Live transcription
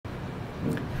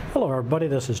Hello everybody,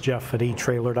 this is Jeff at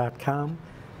etrailer.com.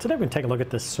 Today we're going to take a look at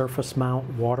this surface mount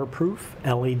waterproof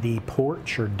LED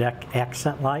porch or deck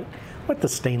accent light with the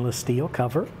stainless steel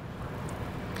cover.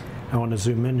 I want to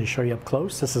zoom in and show you up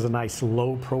close. This is a nice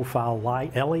low profile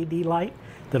light, LED light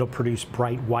that'll produce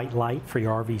bright white light for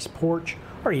your RV's porch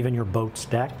or even your boat's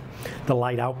deck. The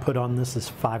light output on this is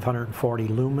 540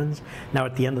 lumens. Now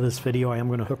at the end of this video I am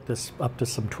going to hook this up to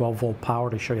some 12 volt power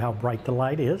to show you how bright the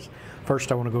light is.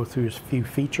 First I want to go through a few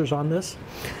features on this.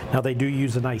 Now they do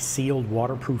use a nice sealed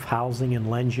waterproof housing and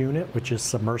lens unit which is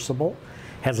submersible.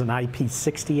 Has an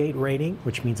IP68 rating,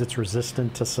 which means it's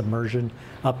resistant to submersion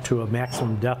up to a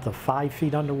maximum depth of 5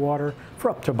 feet underwater for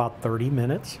up to about 30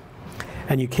 minutes.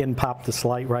 And you can pop this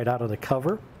light right out of the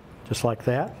cover, just like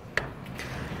that.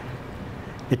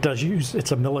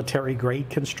 It's a military grade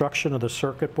construction of the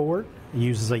circuit board. It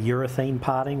uses a urethane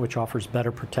potting, which offers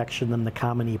better protection than the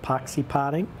common epoxy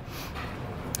potting.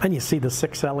 And you see the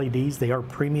 6 LEDs, they are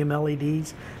premium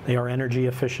LEDs. They are energy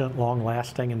efficient, long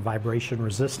lasting, and vibration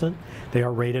resistant. They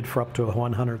are rated for up to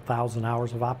 100,000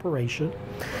 hours of operation.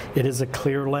 It is a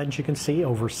clear lens, you can see,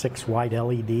 over 6 white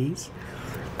LEDs.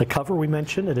 The cover we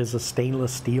mentioned, it is a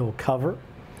stainless steel cover.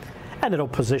 And it'll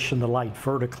position the light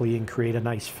vertically and create a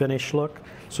nice finish look.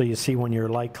 So you see when your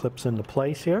light clips into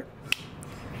place here.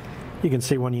 You can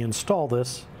see when you install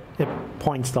this, it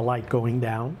points the light going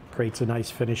down, creates a nice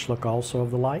finish look also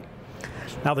of the light.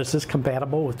 Now this is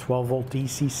compatible with 12 volt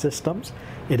DC systems.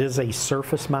 It is a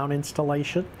surface mount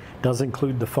installation. It does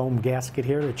include the foam gasket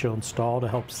here that you'll install to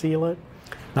help seal it.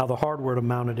 Now the hardware to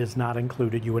mount it is not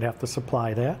included. You would have to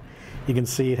supply that. You can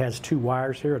see it has 2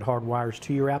 wires here. It hard wires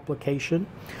to your application.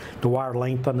 The wire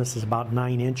length on this is about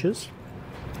 9 inches.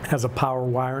 It has a power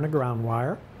wire and a ground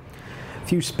wire. A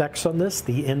few specs on this.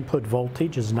 The input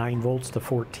voltage is 9 volts to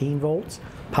 14 volts.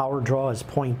 Power draw is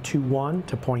 0.21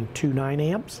 to 0.29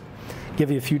 amps. Give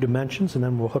you a few dimensions and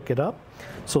then we'll hook it up.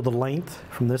 So the length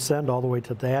from this end all the way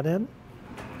to that end,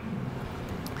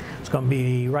 it's going to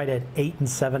be right at 8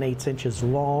 7/8 inches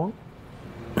long.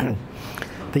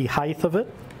 The height of it,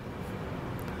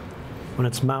 when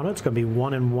it's mounted, it's going to be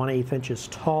 1 1/8 inches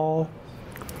tall.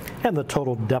 And the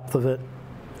total depth of it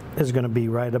is going to be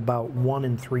right about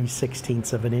 1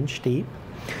 3/16 of an inch deep.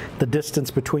 The distance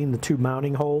between the 2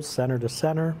 mounting holes, center to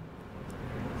center,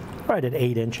 right at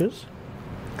 8 inches.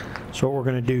 So what we're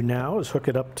going to do now is hook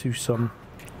it up to some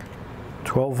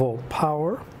 12 volt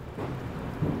power.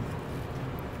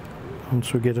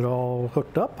 Once we get it all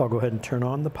hooked up, I'll go ahead and turn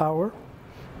on the power.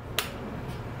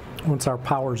 Once our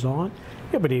power's on,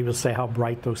 you'll be able to see how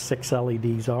bright those 6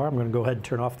 LEDs are. I'm going to go ahead and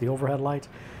turn off the overhead lights,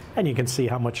 and you can see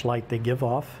how much light they give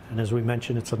off. And as we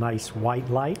mentioned, it's a nice white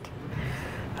light.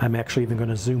 I'm actually even going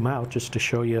to zoom out just to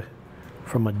show you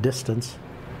from a distance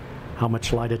how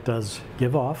much light it does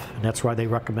give off. And that's why they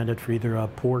recommend it for either a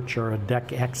porch or a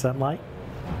deck accent light.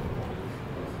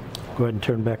 Go ahead and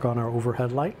turn back on our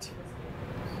overhead lights.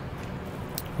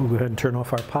 We'll go ahead and turn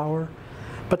off our power.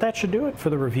 But that should do it for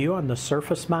the review on the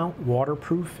surface mount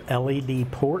waterproof LED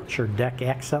porch or deck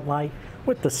accent light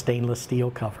with the stainless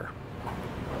steel cover.